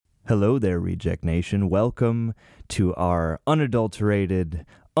Hello there, Reject Nation. Welcome to our unadulterated,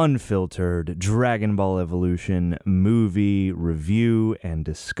 unfiltered Dragon Ball Evolution movie review and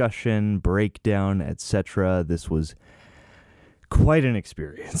discussion, breakdown, etc. This was quite an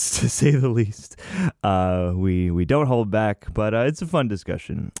experience, to say the least. We don't hold back, but it's a fun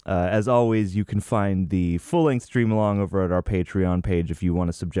discussion. As always, you can find the full-length stream along over at our Patreon page if you want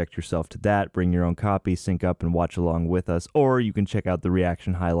to subject yourself to that. Bring your own copy, sync up, and watch along with us. Or you can check out the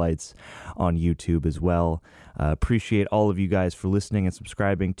reaction highlights on YouTube as well. Appreciate all of you guys for listening and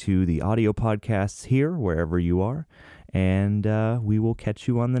subscribing to the audio podcasts here, wherever you are. And we will catch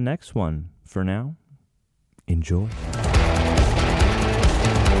you on the next one. For now, enjoy.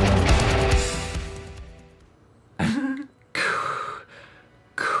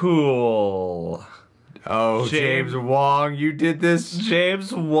 Cool. Oh, James Wong, you did this?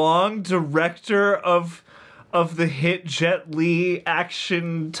 James Wong, director of the hit Jet Li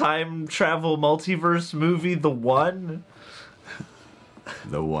action time travel multiverse movie, The One.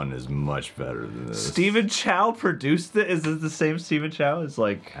 The One is much better than this. Stephen Chow produced it. Is it the same Stephen Chow?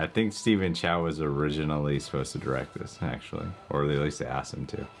 I think Stephen Chow was originally supposed to direct this, actually. Or at least they asked him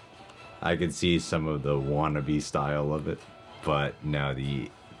to. I could see some of the wannabe style of it. But no, the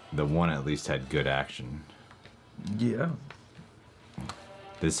One at least had good action. Yeah.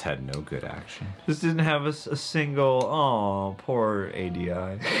 This had no good action. This didn't have a single... Oh, poor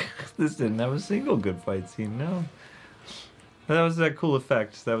ADI. This didn't have a single good fight scene, no. That was that cool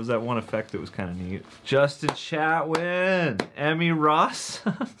effect. That was that one effect that was kind of neat. Justin Chatwin. Emmy Ross.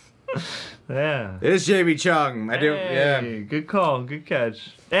 Yeah. It is Jamie Chung. Good call. Good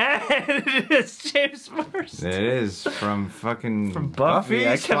catch. And it's James Marsden. It is from Buffy.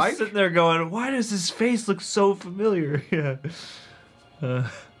 I kept Spike? sitting there going, why does his face look so familiar?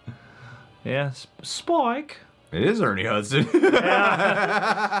 Yeah. Spike. It is Ernie Hudson.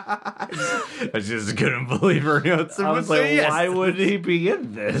 Yeah. I just couldn't believe Ernie Hudson I was like, yes. why would he be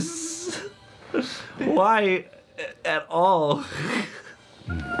in this? Why at all?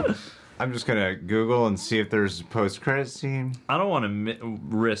 I'm just gonna Google and see if there's a post-credit scene. I don't want to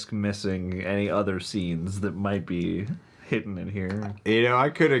risk missing any other scenes that might be hidden in here. You know, I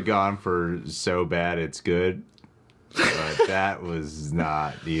could have gone for So Bad It's Good, but that was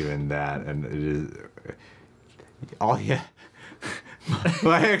not even that, and it is.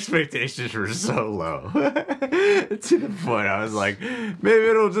 My expectations were so low to the point I was like, maybe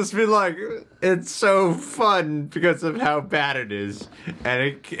it'll just be like, it's so fun because of how bad it is, and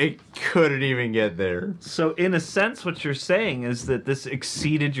it couldn't even get there. So in a sense, what you're saying is that this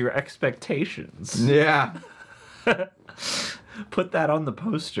exceeded your expectations. Yeah. Put that on the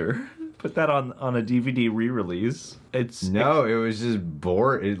poster. Put that on a DVD re-release. It was just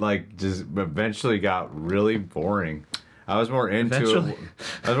boring. It just eventually got really boring. I was more into it.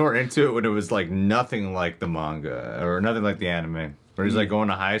 I was more into it when it was like nothing like the manga or nothing like the anime. Where he's like going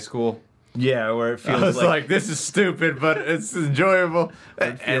to high school. Yeah, where it feels I was like, this is stupid, but it's enjoyable.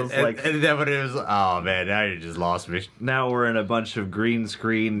 It feels like. And then when it was, oh man, now you just lost me. Now we're in a bunch of green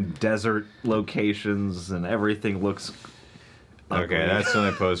screen desert locations, and everything looks. Okay, that's the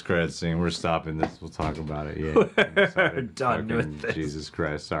only post-credit scene. We're stopping this. We'll talk about it. Yeah, we're done with this. Jesus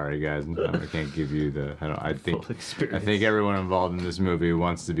Christ, sorry guys, I can't give you the. I think experience. everyone involved in this movie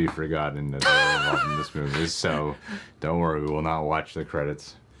wants to be forgotten that they were involved in this movie. So, don't worry, we will not watch the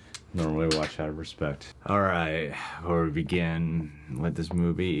credits. Normally watch out of respect. All right, before we begin with this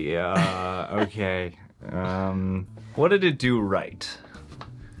movie, okay. What did it do right?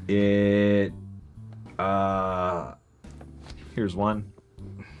 It. Here's one.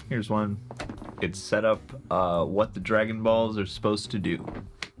 It set up what the Dragon Balls are supposed to do.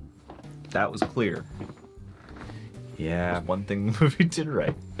 That was clear. Yeah. That's one thing the movie did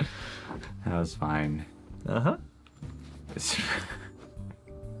right. That was fine. Uh-huh.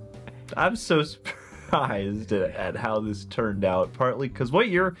 I'm so surprised at how this turned out, partly because what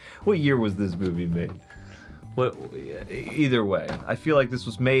year was this movie made? Either way, I feel like this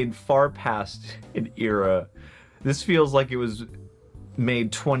was made far past an era. This feels like it was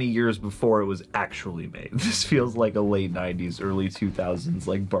made 20 years before it was actually made. This feels like a late 90s, early 2000s,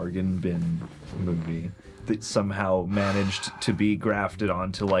 like bargain bin movie that somehow managed to be grafted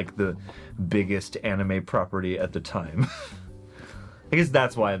onto like the biggest anime property at the time. I guess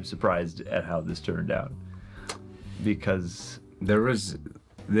that's why I'm surprised at how this turned out. Because there was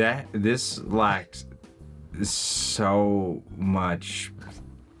this lacked so much.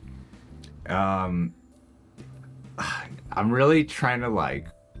 I'm really trying to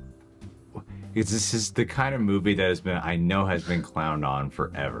because this is the kind of movie that has been clowned on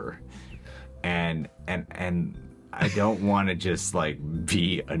forever, and I don't want to just like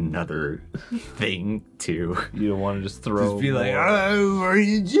be another thing too. You don't want to just throw. Just be like, oh,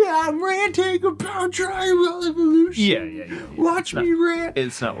 I'm ranting about Dragon Ball Evolution. Yeah. Watch me rant.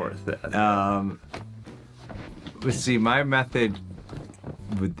 It's not worth that. But see, my method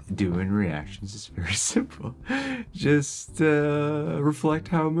with doing reactions is very simple. Just reflect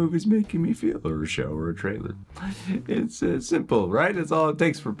how a movie's making me feel, or a show, or a trailer. It's simple, right? That's all it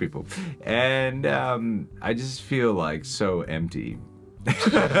takes for people. And I just feel like so empty.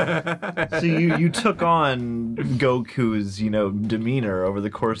 So you took on Goku's, demeanor over the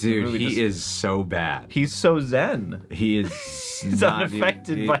course of the Dude, movie. he is so bad. He's so zen. He is He's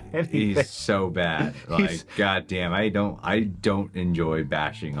unaffected by anything. He's so bad. Like, goddamn, I don't enjoy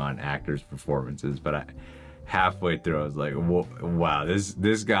bashing on actors' performances, but halfway through I was like, wow,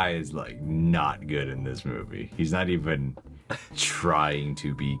 this guy is like not good in this movie. He's not even trying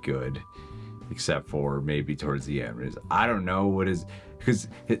to be good, except for maybe towards the end. I don't know what is, because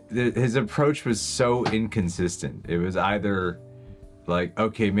his approach was so inconsistent. It was either like,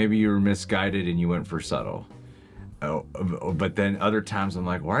 okay, maybe you were misguided and you went for subtle. Oh, but then other times I'm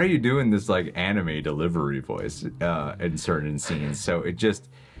like, why are you doing this like anime delivery voice in certain scenes? So it just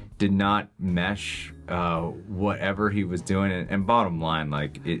did not mesh whatever he was doing. And bottom line,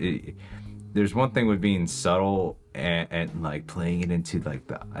 like there's one thing with being subtle and like playing it into like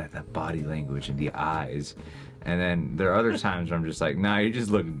the body language and the eyes. And then there are other times where I'm just like, nah, you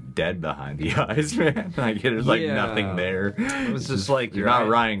just look dead behind the eyes, man. Like there's like nothing there. It was just like you're not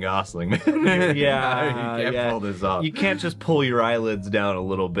Ryan Gosling, man. You can't pull this off. You can't just pull your eyelids down a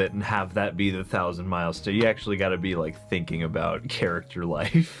little bit and have that be the 1,000-mile stare. You actually got to be like thinking about character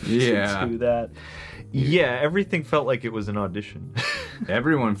life to do that. Yeah, everything felt like it was an audition.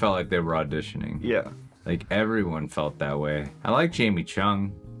 Everyone felt like they were auditioning. Yeah. Like everyone felt that way. I like Jamie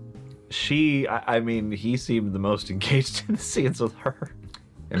Chung. I mean, he seemed the most engaged in the scenes with her.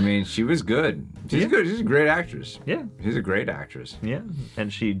 I mean, she was good. She's good. She's a great actress. Yeah. She's a great actress. Yeah.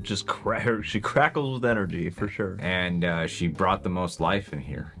 And she just she crackles with energy, for sure. And she brought the most life in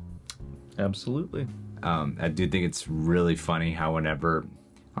here. Absolutely. I do think it's really funny how whenever...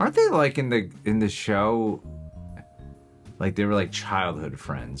 Aren't they like in the show... Like they were like childhood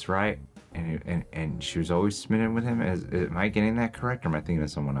friends, right? And she was always smitten with him. Am I getting that correct, or am I thinking of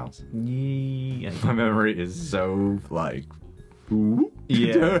someone else? Yeah. My memory is so like, ooh.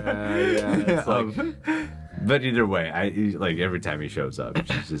 Yeah. It's like, but either way, I like every time he shows up,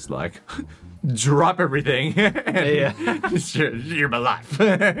 she's just like, drop everything. You're my life.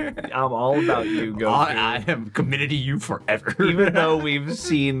 I'm all about you, Goku. I am committed to you forever. Even though we've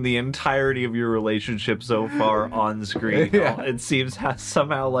seen the entirety of your relationship so far on screen, it seems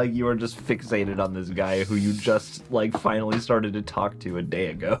somehow like you are just fixated on this guy who you just like finally started to talk to a day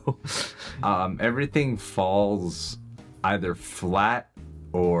ago. Everything falls either flat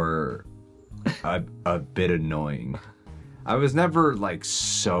or a bit annoying. I was never like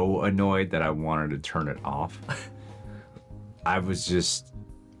so annoyed that I wanted to turn it off. I was just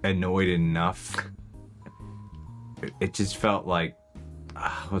annoyed enough. It just felt like,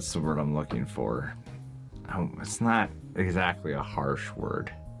 what's the word I'm looking for? It's not exactly a harsh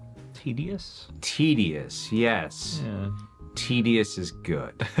word. Tedious? Tedious, yes. Yeah. Tedious is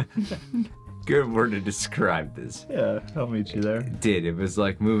good. Good word to describe this. Yeah, I'll meet you there. It was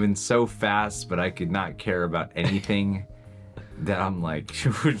like moving so fast, but I could not care about anything. That I'm like,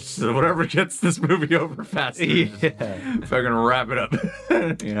 whatever gets this movie over faster. If I'm gonna wrap it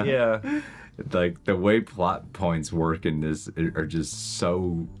up. Yeah. Like the way plot points work in this are just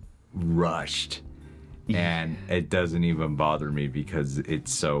so rushed, and it doesn't even bother me because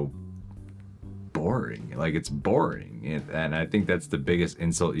it's so boring. Like it's boring, and I think that's the biggest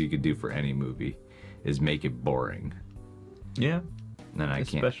insult you could do for any movie, is make it boring. Yeah. And I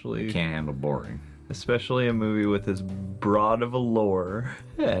can't handle boring. Especially a movie with as broad of a lore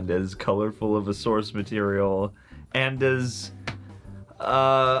and as colorful of a source material and as,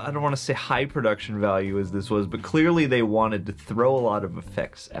 I don't want to say high production value as this was, but clearly they wanted to throw a lot of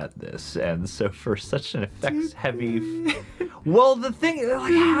effects at this. And so for such an effects heavy... Well, the thing,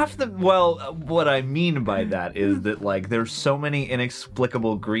 like what I mean by that is that like there's so many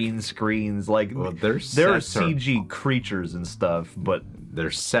inexplicable green screens, like there are CG creatures and stuff, but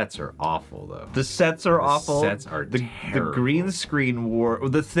their sets are awful, though. The sets are awful. The sets are terrible. The green screen war...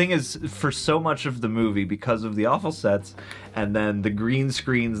 The thing is, for so much of the movie, because of the awful sets, and then the green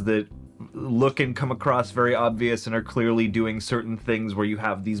screens that look and come across very obvious and are clearly doing certain things where you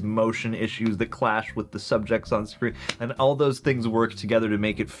have these motion issues that clash with the subjects on screen, and all those things work together to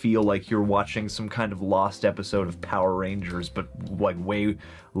make it feel like you're watching some kind of lost episode of Power Rangers, but like way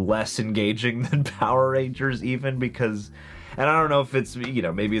less engaging than Power Rangers even, because, and I don't know if it's,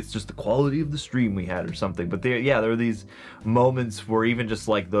 maybe it's just the quality of the stream we had or something, but there are these moments where even just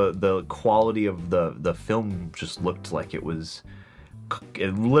like the quality of the film just looked like it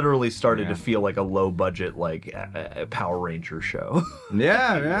literally started to feel like a low budget like a Power Ranger show.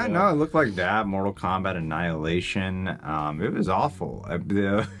 Yeah, no, it looked like that. Mortal Kombat Annihilation. It was awful.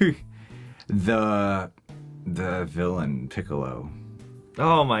 The villain Piccolo.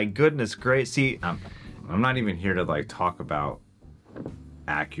 Oh my goodness, great. See, I'm not even here to like talk about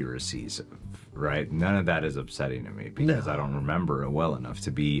accuracies, right? None of that is upsetting to me because I don't remember it well enough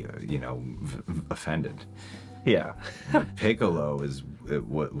to be, offended. Yeah. Piccolo is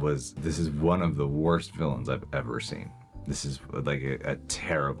one of the worst villains I've ever seen. This is like a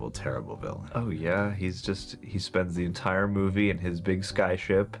terrible, terrible villain. Oh yeah, he spends the entire movie in his big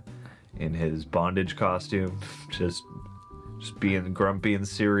skyship, in his bondage costume, just being grumpy and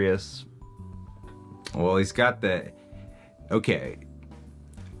serious. Well, he's got okay.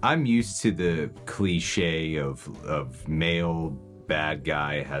 I'm used to the cliche of male bad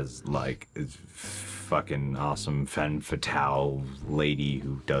guy has like fucking awesome femme fatale lady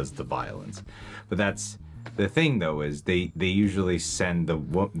who does the violence, but that's the thing though, is they usually send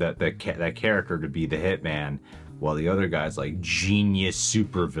that character to be the hitman, while the other guy's like genius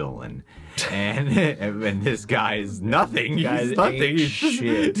supervillain, and this guy is nothing. He's nothing.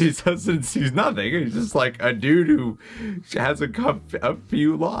 Shit. He's nothing. He's just like a dude who has a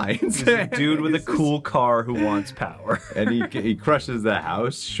few lines. He's a dude with a cool car who wants power. And he crushes the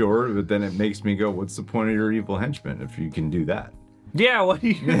house, sure, but then it makes me go, what's the point of your evil henchman if you can do that? Yeah, what do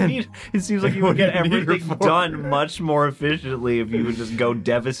you need? It seems like you would get everything done much more efficiently if you would just go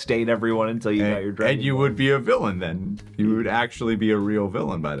devastate everyone until you got your Dragon And you Ball. would be a villain then. You would actually be a real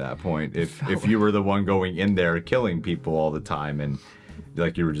villain by that point if you were the one going in there killing people all the time and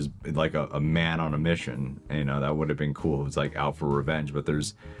like you were just like a man on a mission. That would have been cool. It was like out for revenge. But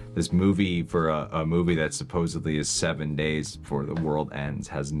there's this movie for a movie that supposedly is 7 days before the world ends,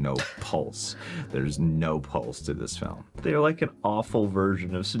 has no pulse. There's no pulse to this film. They're like an awful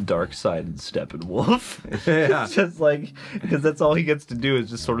version of Dark Side and Steppenwolf. Yeah. It's just like, because that's all he gets to do is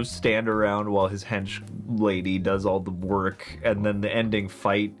just sort of stand around while his hench lady does all the work, and then the ending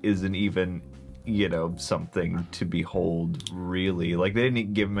fight isn't even, something to behold, really. Like, they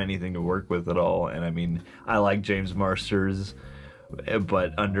didn't give him anything to work with at all. And I mean, I like James Marsters,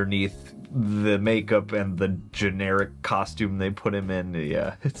 but underneath the makeup and the generic costume they put him in,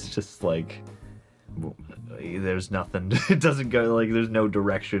 it's just like, there's nothing. It doesn't go, like, there's no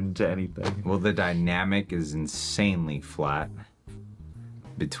direction to anything. Well, the dynamic is insanely flat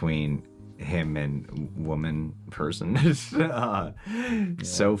between him and woman person.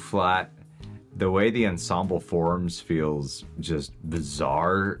 So flat. The way the ensemble forms feels just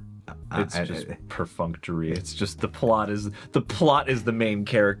bizarre. It's just perfunctory. It's just the plot is the main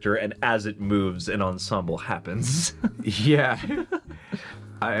character, and as it moves, an ensemble happens. Yeah.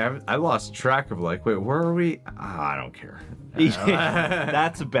 I lost track of like, wait, where are we? I don't care. Yeah,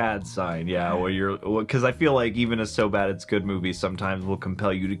 that's a bad sign. Yeah, because I feel like even a So Bad It's Good movie sometimes will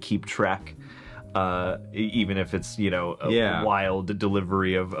compel you to keep track. Even if it's a wild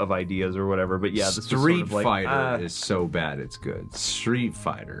delivery of ideas or whatever, but yeah, this Street sort of Fighter is So Bad It's Good. Street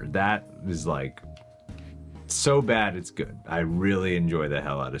Fighter, that is like so bad it's good. I really enjoy the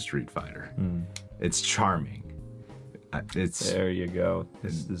hell out of Street Fighter. It's charming. There you go.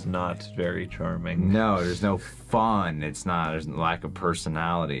 This is not very charming. No, there's no fun. It's not. There's a lack of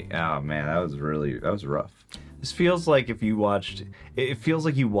personality. Oh man, that was rough. This feels like it feels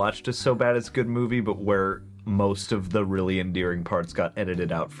like you watched a So Bad It's Good movie, but where most of the really endearing parts got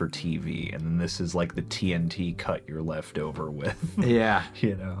edited out for TV, and then this is like the TNT cut you're left over with. Yeah.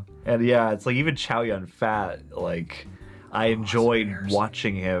 And yeah, it's like even Chow Yun Fat, like, I enjoyed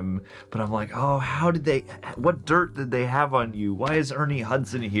watching him, but I'm like, oh, what dirt did they have on you? Why is Ernie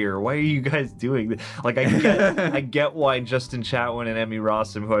Hudson here? Why are you guys doing this? Like, I get why Justin Chatwin and Emmy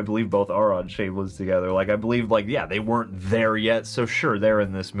Rossum, who I believe both are on Shameless together, like, I believe, like, yeah, they weren't there yet, so sure, they're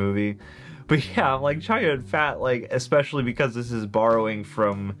in this movie. But yeah, I'm like, Chow Yun Fat, like, especially because this is borrowing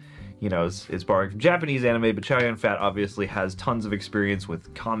from, it's borrowing from Japanese anime, but Chow Yun Fat obviously has tons of experience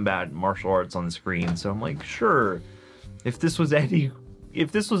with combat and martial arts on the screen, so I'm like, sure. If this was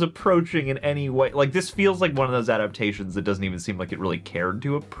approaching in any way, like, this feels like one of those adaptations that doesn't even seem like it really cared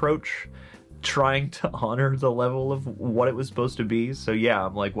to approach trying to honor the level of what it was supposed to be. So yeah,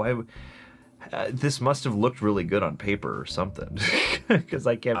 I'm like, why this must have looked really good on paper or something, because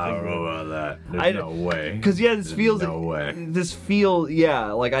I can't. I don't know about that. There's no way. Because this feels no way.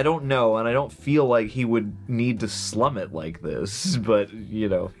 Like I don't know, and I don't feel like he would need to slum it like this. But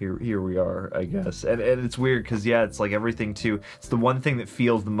here we are, I guess. And it's weird because it's like everything too. It's the one thing that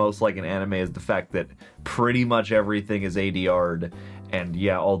feels the most like an anime is the fact that pretty much everything is ADR'd, and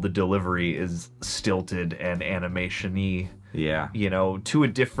all the delivery is stilted and animation-y. Yeah. To a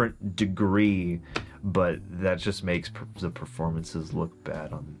different degree, but that just makes the performances look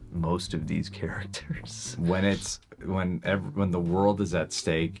bad on most of these characters. When the world is at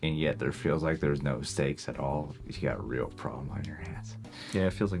stake and yet there feels like there's no stakes at all, you got a real problem on your hands. Yeah,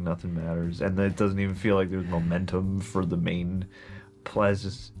 it feels like nothing matters, and it doesn't even feel like there's momentum for the main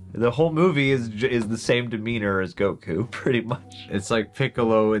players. The whole movie is the same demeanor as Goku, pretty much. It's like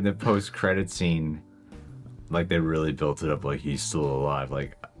Piccolo in the post-credit scene. Like, they really built it up like he's still alive.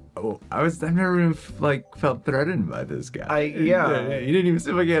 Like, I've never even, felt threatened by this guy. He didn't even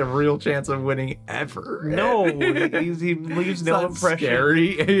seem like he had a real chance of winning ever. No, he leaves no impression.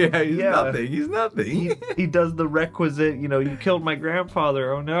 Scary. He's nothing. He does the requisite, you killed my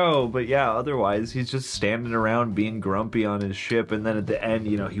grandfather, oh no. But otherwise, he's just standing around being grumpy on his ship. And then at the end,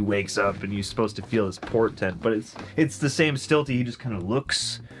 he wakes up and you're supposed to feel his portent. But it's the same stilty, he just kind of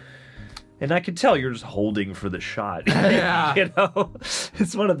looks. And I can tell you're just holding for the shot. Yeah.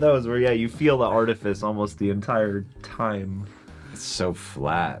 It's one of those where, you feel the artifice almost the entire time. It's so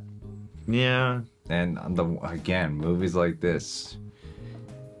flat. Yeah. And again, movies like this,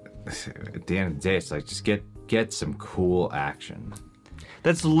 at the end of the day, it's like, just get some cool action.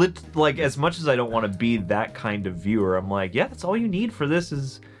 That's like, as much as I don't want to be that kind of viewer, I'm like, that's all you need for this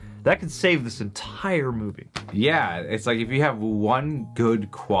is... That could save this entire movie. Yeah, it's like if you have one good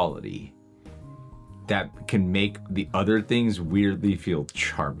quality that can make the other things weirdly feel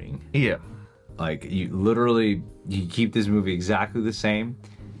charming. Yeah. Like, you keep this movie exactly the same,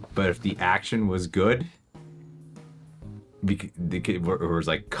 but if the action was good, it was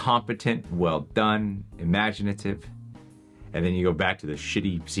like competent, well done, imaginative, and then you go back to the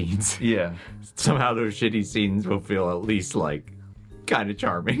shitty scenes. Yeah. Somehow those shitty scenes will feel at least like kind of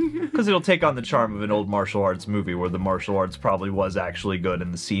charming. Because it'll take on the charm of an old martial arts movie where the martial arts probably was actually good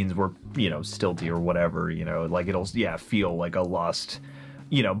and the scenes were, stilty or whatever, like it'll, feel like a lost,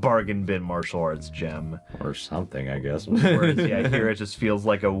 bargain bin martial arts gem. Or something, I guess. Whereas, here it just feels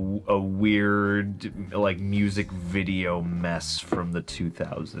like a weird, like, music video mess from the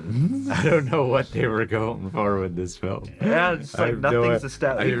 2000s. I don't know what they were going for with this film. Yeah, it's like nothing's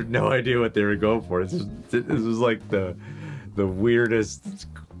established. I have no idea what they were going for. This was like the weirdest,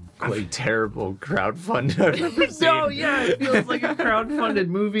 like, terrible crowdfund I've ever seen. No, it feels like a crowdfunded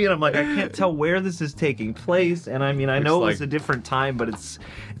movie, and I'm like, I can't tell where this is taking place. And I mean, I know it's a different time, but it's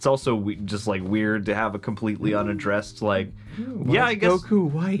also just like weird to have a completely unaddressed, like, I guess Goku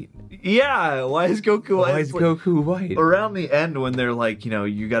white. Yeah, why is Goku white? Why is Goku white? Around the end, when they're like,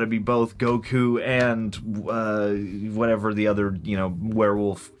 you got to be both Goku and whatever the other,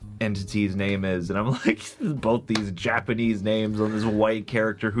 werewolf entity's name is, and I'm like, both these Japanese names on this white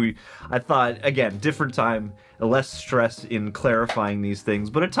character who I thought, again, different time, less stress in clarifying these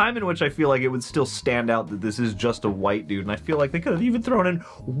things, but a time in which I feel like it would still stand out that this is just a white dude, and I feel like they could have even thrown in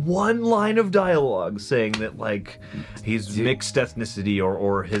one line of dialogue saying that, like, he's mixed ethnicity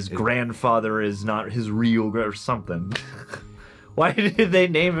or his grandfather is not his real or something. Why did they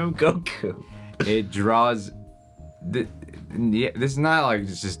name him Goku? It draws... this is not like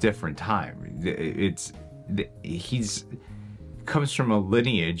it's just different time. He's comes from a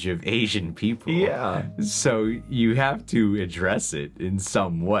lineage of Asian people. Yeah. So you have to address it in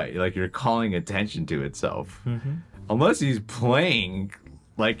some way. Like, you're calling attention to itself. Mm-hmm. Unless he's playing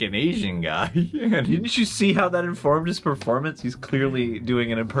like an Asian guy. Didn't you see how that informed his performance? He's clearly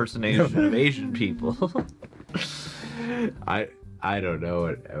doing an impersonation of Asian people. I don't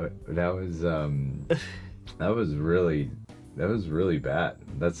know. That was really bad.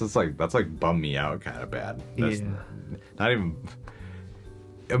 That's like bum me out kind of bad. That's not even.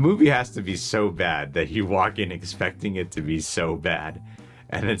 A movie has to be so bad that you walk in expecting it to be so bad,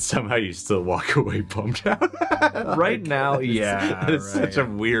 and then somehow you still walk away bummed out. Right now, it's such a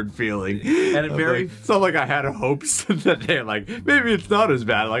weird feeling. And it's not like I had hopes that they're like, maybe it's not as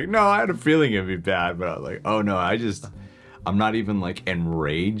bad. Like, no, I had a feeling it'd be bad, but I was like, oh no, I'm not even like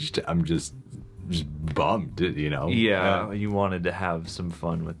enraged. I'm just bummed, Yeah, you wanted to have some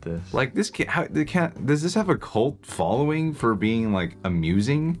fun with this. Like, does this have a cult following for being like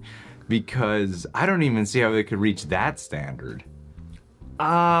amusing? Because I don't even see how they could reach that standard.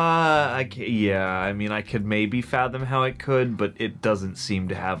 Yeah, I mean, I could maybe fathom how it could, but it doesn't seem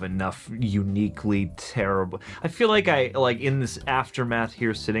to have enough uniquely terrible. I feel like in this aftermath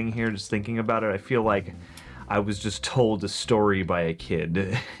here, sitting here, just thinking about it, I feel like I was just told a story by a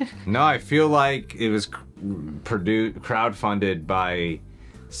kid. No, I feel like it was crowdfunded by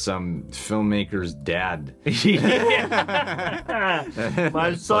some filmmaker's dad.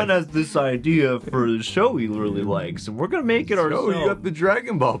 My son has this idea for the show he really likes, and we're gonna make it ourselves. Oh, you got the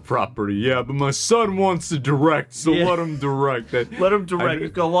Dragon Ball property, yeah, but my son wants to direct, so let him direct that. Let him direct.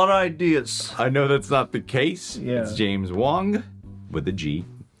 He's got a lot of ideas. I know that's not the case. Yeah. It's James Wong with a G.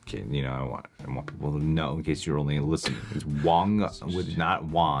 Okay, you know, I want people to know in case you're only listening. It's Wong with not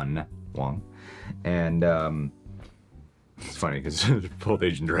Wan. Wong, and it's funny because both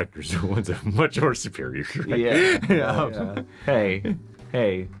Asian directors are ones that are much more superior. Right? Yeah. Hey.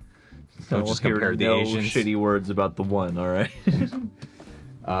 Don't just compare the Asians. Shitty words about the one. All right.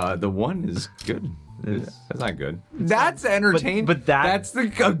 The one is good. That's not good. That's entertaining. But that's a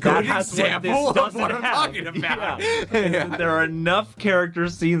good example of what I'm talking about. Yeah. There are enough character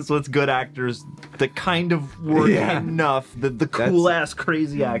scenes with good actors that kind of work enough. The cool ass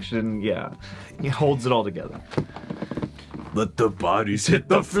crazy action. Yeah, he holds it all together. Let the bodies hit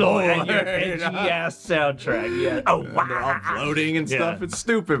the floor. And your edgy ass soundtrack. Yeah. Oh wow. They're all floating and stuff. It's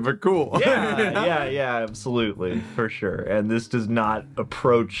stupid but cool. Yeah, absolutely, for sure. And this does not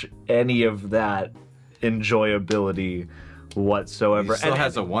approach any of that enjoyability whatsoever. It still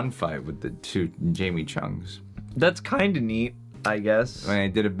has a one fight with the two Jamie Chungs. That's kind of neat, I guess. I mean,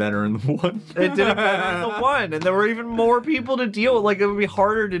 it did it better in the one. It did it better in the one, and there were even more people to deal with. Like, it would be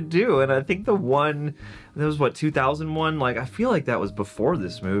harder to do. And I think the one, that was what, 2001? Like, I feel like that was before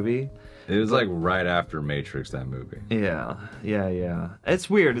this movie. It was like right after Matrix, that movie. Yeah. It's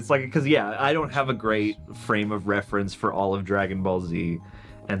weird. It's like, because, I don't have a great frame of reference for all of Dragon Ball Z.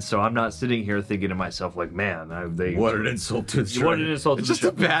 And so I'm not sitting here thinking to myself, like, man, what an insult to the show. What an insult to the show. It's just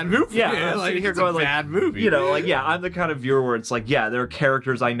a bad movie. Yeah, I'm sitting here going, like, bad movie. You know, like, I'm the kind of viewer where it's like, there are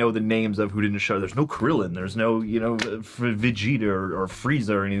characters I know the names of who didn't show. There's no Krillin. There's no, Vegeta or Frieza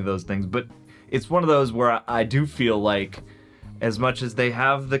or any of those things. But it's one of those where I do feel like, as much as they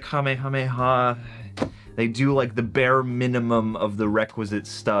have the Kamehameha, they do like the bare minimum of the requisite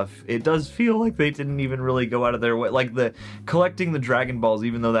stuff. It does feel like they didn't even really go out of their way. Like the collecting the Dragon Balls,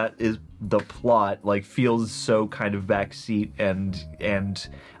 even though that is the plot, like feels so kind of backseat, and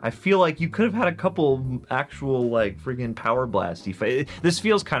I feel like you could have had a couple actual like freaking power blasty. This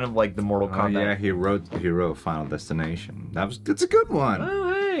feels kind of like the Mortal Kombat. Yeah, he wrote Final Destination. It's a good one. Oh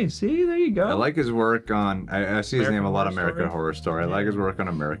hey, see, there you go. I like his work on. I see his name a lot. American Horror Story. I Yeah. like his work on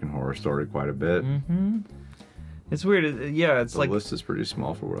American Horror Story quite a bit. Mm-hmm. It's weird. It's the like list is pretty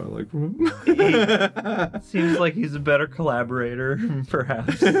small for what I like from him. it seems like he's a better collaborator,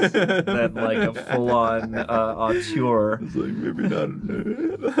 perhaps, than like a full-on auteur. It's like maybe not.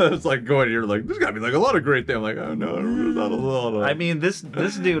 It's like going here like there's got to be like a lot of great things. I'm like, oh no, there's not a lot. I mean, this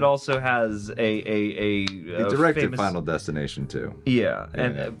dude also has a he directed famous... Final Destination 2. Yeah,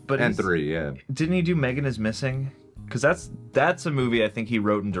 and 3, yeah. Didn't he do Megan is Missing? Because that's a movie I think he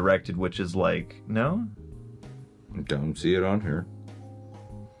wrote and directed, which is like no. Don't see it on here.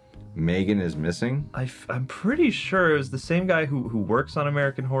 Megan is Missing? I'm pretty sure it was the same guy who works on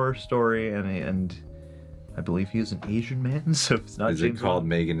American Horror Story, and I believe he is an Asian man, so it's not Is James it called Bond.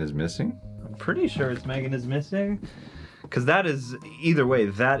 Megan is Missing? I'm pretty sure it's Megan is Missing. Because that is, either way,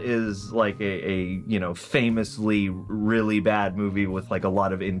 that is like a famously really bad movie with like a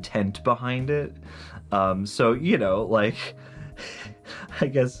lot of intent behind it. So, like, I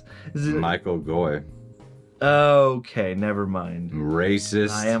guess... Michael Goy. Okay, never mind. Racist.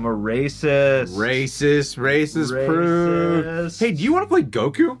 I am a racist. Racist proof. Hey, do you want to play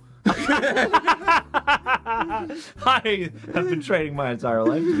Goku? I have been training my entire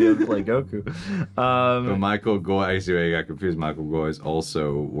life to be able to play Goku. But Michael Goy, I see why you got confused. Michael Goy's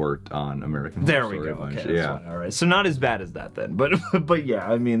also worked on American Horror Story. There we go. Bunch. Okay, yeah. fine. All right. So not as bad as that then, but yeah.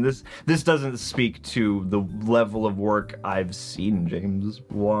 I mean, this doesn't speak to the level of work I've seen James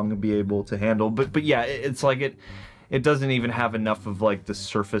Wong be able to handle. But yeah, it's like it doesn't even have enough of like the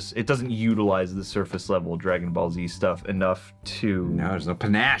surface. It doesn't utilize the surface level Dragon Ball Z stuff enough to. No, there's no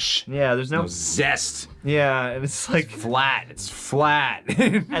panache. Yeah, there's no zest. Yeah, and it's like flat. It's flat.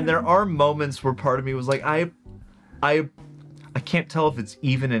 And there are moments where part of me was like, I can't tell if it's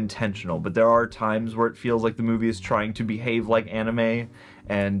even intentional, but there are times where it feels like the movie is trying to behave like anime,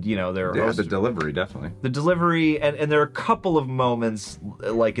 and there are the delivery definitely. The delivery, and there are a couple of moments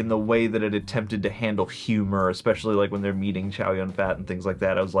like in the way that it attempted to handle humor, especially like when they're meeting Chow Yun Fat and things like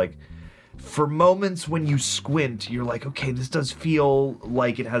that. I was like, for moments when you squint, you're like, okay, this does feel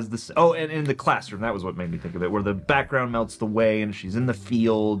like it has this. Oh, and in the classroom, that was what made me think of it, where the background melts away and she's in the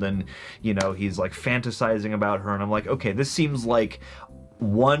field and, you know, he's like fantasizing about her. And I'm like, okay, this seems like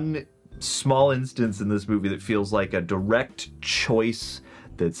one small instance in this movie that feels like a direct choice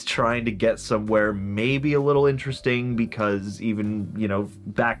that's trying to get somewhere maybe a little interesting, because even, you know,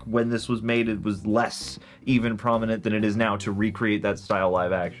 back when this was made, it was less even prominent than it is now to recreate that style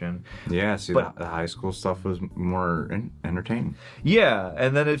live action. Yeah, see, the high school stuff was more entertaining. Yeah,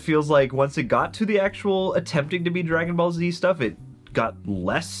 and then it feels like once it got to the actual attempting to be Dragon Ball Z stuff, it got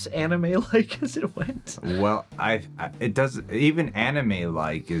less anime-like as it went. Well, it does, even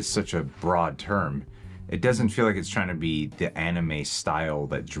anime-like is such a broad term. It doesn't feel like it's trying to be the anime style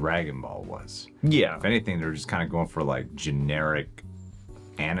that Dragon Ball was. Yeah. If anything, they're just kind of going for like generic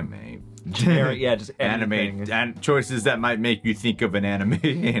anime. Generic, yeah, just anime and choices that might make you think of an anime,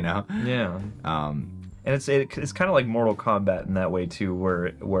 you know? Yeah. And it's kind of like Mortal Kombat in that way too,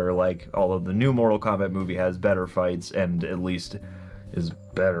 where like all of the new Mortal Kombat movie has better fights and at least is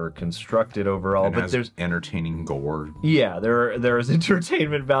better constructed overall, and but there's entertaining gore. Yeah, there is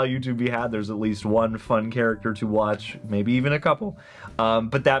entertainment value to be had. There's at least one fun character to watch, maybe even a couple.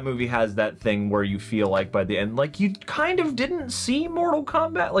 But that movie has that thing where you feel like by the end, like you kind of didn't see Mortal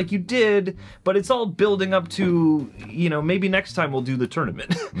Kombat, like you did, but it's all building up to, you know, maybe next time we'll do the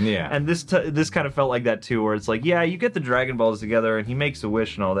tournament. Yeah. And this kind of felt like that too, where it's like, yeah, you get the Dragon Balls together and he makes a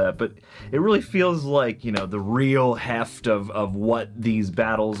wish and all that, but it really feels like, you know, the real heft of what these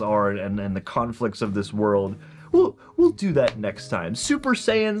battles are and the conflicts of this world. We'll do that next time. Super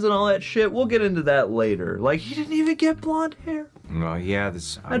Saiyans and all that shit, we'll get into that later. Like, he didn't even get blonde hair. Well, yeah,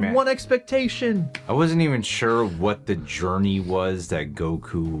 I had one expectation. I wasn't even sure what the journey was that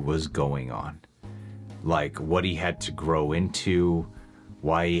Goku was going on. Like, what he had to grow into,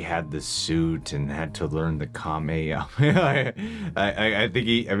 why he had the suit and had to learn the Kame. I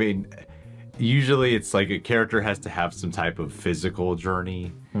think usually it's like a character has to have some type of physical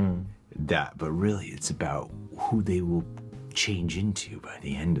journey. But really it's about who they will change into by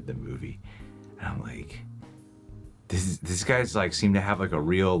the end of the movie. And I'm like, this guy's like seem to have like a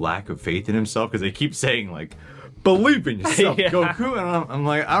real lack of faith in himself, because they keep saying like, believe in yourself, Yeah. Goku. And I'm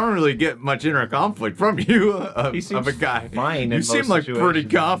like, I don't really get much inner conflict from you of a guy. Fine. You seem like pretty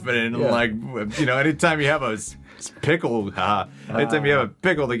confident. Yeah. Like, you know, anytime you have a pickle, anytime you have a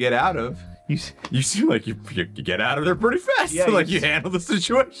pickle to get out of, you seem like you get out of there pretty fast. Yeah, like you handle the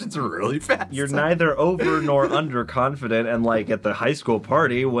situations really fast. You're neither over nor underconfident, and like at the high school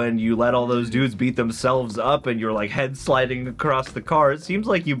party when you let all those dudes beat themselves up and you're like head sliding across the car, it seems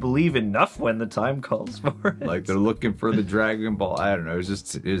like you believe enough when the time calls for it. Like they're looking for the Dragon Ball. I don't know.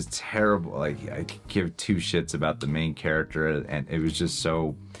 It was terrible. Like I could give two shits about the main character, and it was just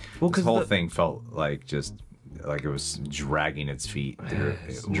so. Well, this whole thing felt like just. Like it was dragging its feet.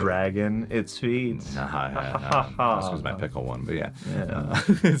 Dragging its feet. This was my pickle one, but yeah.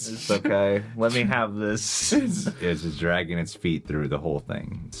 It's okay. Let me have this. It's just dragging its feet through the whole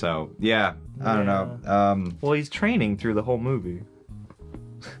thing. So, yeah. I don't know. Well, he's training through the whole movie.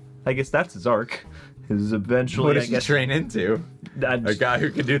 I guess that's his arc. Is eventually, what does he train into? A guy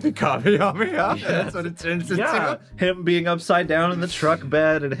who can do the Kamehameha? Yeah. That's what it turns into? Yeah, him being upside down in the truck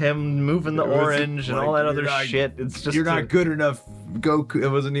bed and him moving the orange and all that other shit. It's just you're not good enough, Goku. It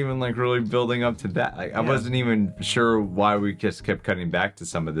wasn't even like really building up to that. Like, I wasn't even sure why we just kept cutting back to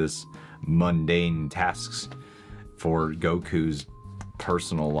some of this mundane tasks for Goku's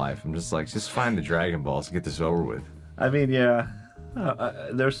personal life. I'm just like, just find the Dragon Balls and get this over with. I mean, yeah.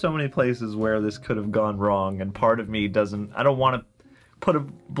 There's so many places where this could have gone wrong, and part of me I don't want to put a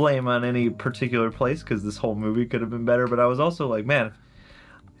blame on any particular place, because this whole movie could have been better, but I was also like, man,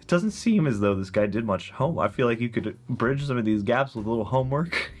 it doesn't seem as though this guy did much I feel like you could bridge some of these gaps with a little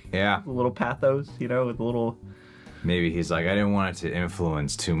homework. Yeah. A little pathos, you know, with a little... Maybe he's like, I didn't want it to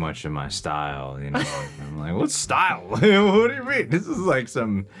influence too much of my style, you know. And I'm like, what style? What do you mean? This is like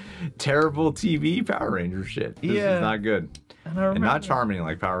some terrible TV Power Ranger shit. This is not good. And not charming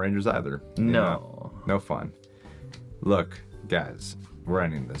like Power Rangers either. No. No fun. Look, guys, we're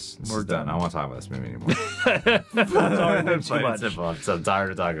ending this. We're done. I don't want to talk about this movie anymore. It's already been too much. I'm so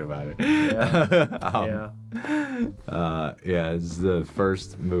tired of talking about it. Yeah. It's the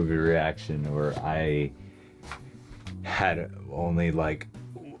first movie reaction where I had only like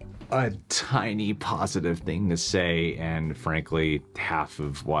a tiny positive thing to say, and frankly, half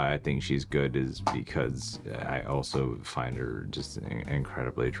of why I think she's good is because I also find her just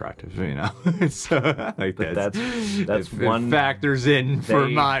incredibly attractive, you know? So, like, that's one it factors in for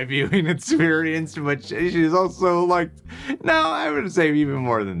my viewing experience, but she's also like, no, I would say even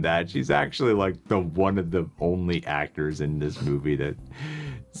more than that. She's actually like one of the only actors in this movie that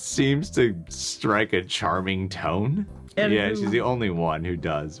seems to strike a charming tone. And yeah, she's the only one who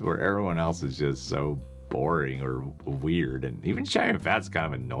does, where everyone else is just so boring or weird, and even Cheyenne Fat's kind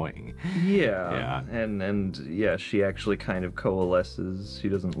of annoying. Yeah. And yeah, she actually kind of coalesces. She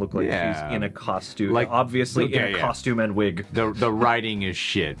doesn't look like she's in a costume. Like, obviously in a costume and wig. The writing is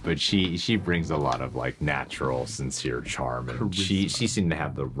shit, but she brings a lot of like natural, sincere charm, and she seemed to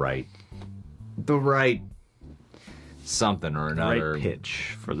have the right something or another. Right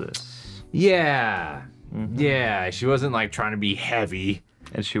pitch for this. Yeah. Mm-hmm. Yeah, she wasn't like trying to be heavy.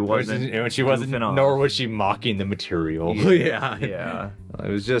 And she wasn't. Nor was she mocking the material. Yeah. It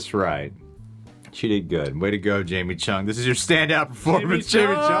was just right. She did good. Way to go, Jamie Chung. This is your standout performance,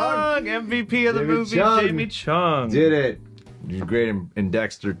 Jamie Chung. MVP of the movie, Jamie Chung. Did it. You're great in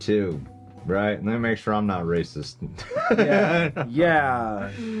Dexter too. Right? Let me make sure I'm not racist. Yeah.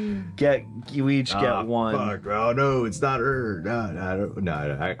 You each get one. Fuck. Oh no, it's not her.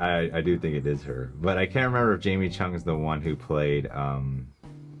 I do think it is her. But I can't remember if Jamie Chung is the one who played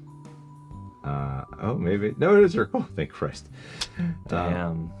maybe. No, it is her. Oh, thank Christ.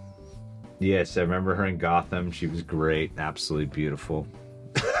 Damn. Yes, I remember her in Gotham. She was great. Absolutely beautiful.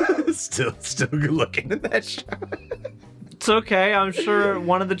 Still good looking in that show. It's okay. I'm sure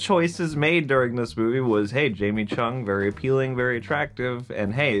one of the choices made during this movie was, hey, Jamie Chung, very appealing, very attractive,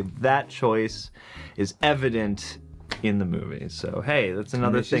 and hey, that choice is evident in the movie. So hey, that's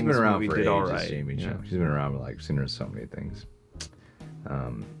another thing this movie did all right. Jamie Chung. She's been around, like, seen her in so many things.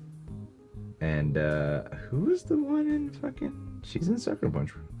 And who's the one in fucking? She's in Sucker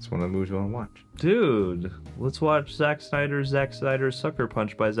Punch. It's one of the movies we want to watch. Dude, let's watch Zack Snyder's Sucker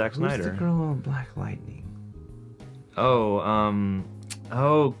Punch by Zack Snyder. Who's the girl on Black Lightning? Chantal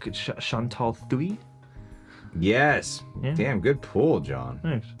Thuy? Yes. Yeah. Damn, good pull, John.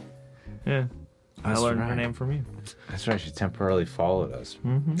 Thanks. Yeah. I learned her name from you. That's right, she temporarily followed us.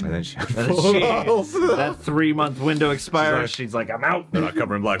 Mm-hmm. And then she that 3-month window expired. She's like, I'm out. They're not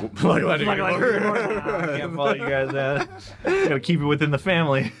covering Black Lightning anymore. I can't follow you guys out. Gotta keep it within the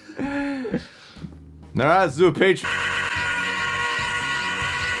family. Alright, let's do a page.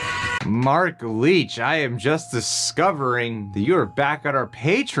 Mark Leach, I am just discovering that you are back at our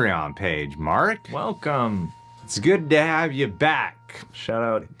Patreon page, Mark. Welcome. It's good to have you back. Shout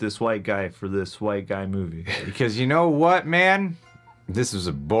out this white guy for this white guy movie. Because you know what, man? This was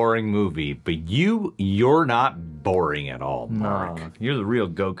a boring movie, but you're not boring at all, Mark. No, you're the real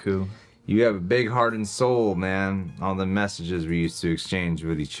Goku. You have a big heart and soul, man. All the messages we used to exchange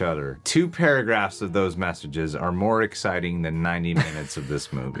with each other. 2 paragraphs of those messages are more exciting than 90 minutes of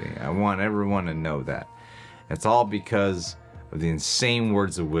this movie. I want everyone to know that. It's all because of the insane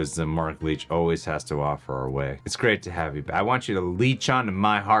words of wisdom Mark Leach always has to offer our way. It's great to have you back. I want you to leech onto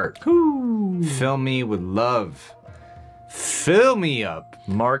my heart. Ooh. Fill me with love. Fill me up.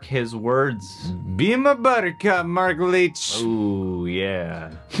 Mark his words. Be my buttercup, Mark Leach. Ooh,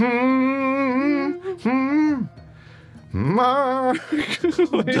 yeah. Mark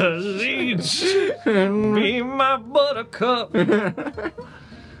the Leach. Be my buttercup.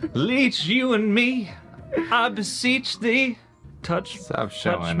 Leach, you and me, I beseech thee. Stop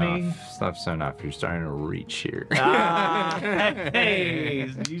showing off. Stop showing off. You're starting to reach here.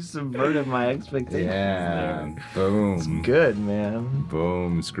 Hey, you subverted my expectations. Yeah. There. Boom. It's good, man.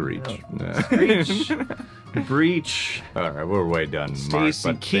 Boom. Screech. Screech. Breach. All right, we're way done, Mark.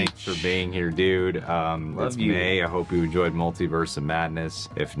 But thanks for being here, dude. It's May. I hope you enjoyed Multiverse of Madness.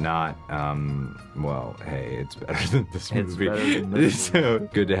 If not, well, hey, it's better than this movie. It's better than this So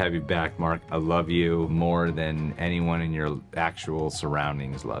good to have you back, Mark. I love you more than anyone in your actual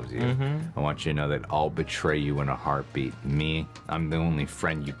surroundings loves you. Mm-hmm. I want you to know that I'll betray you in a heartbeat. Me, I'm the only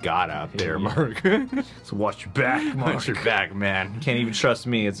friend you got out there, Mark. So watch your back, Mark. Watch your back, man. Can't even trust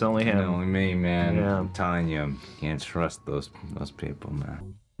me. It's only him. Only me, man. Yeah. I'm telling you, can't trust those people,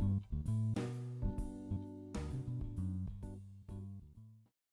 man.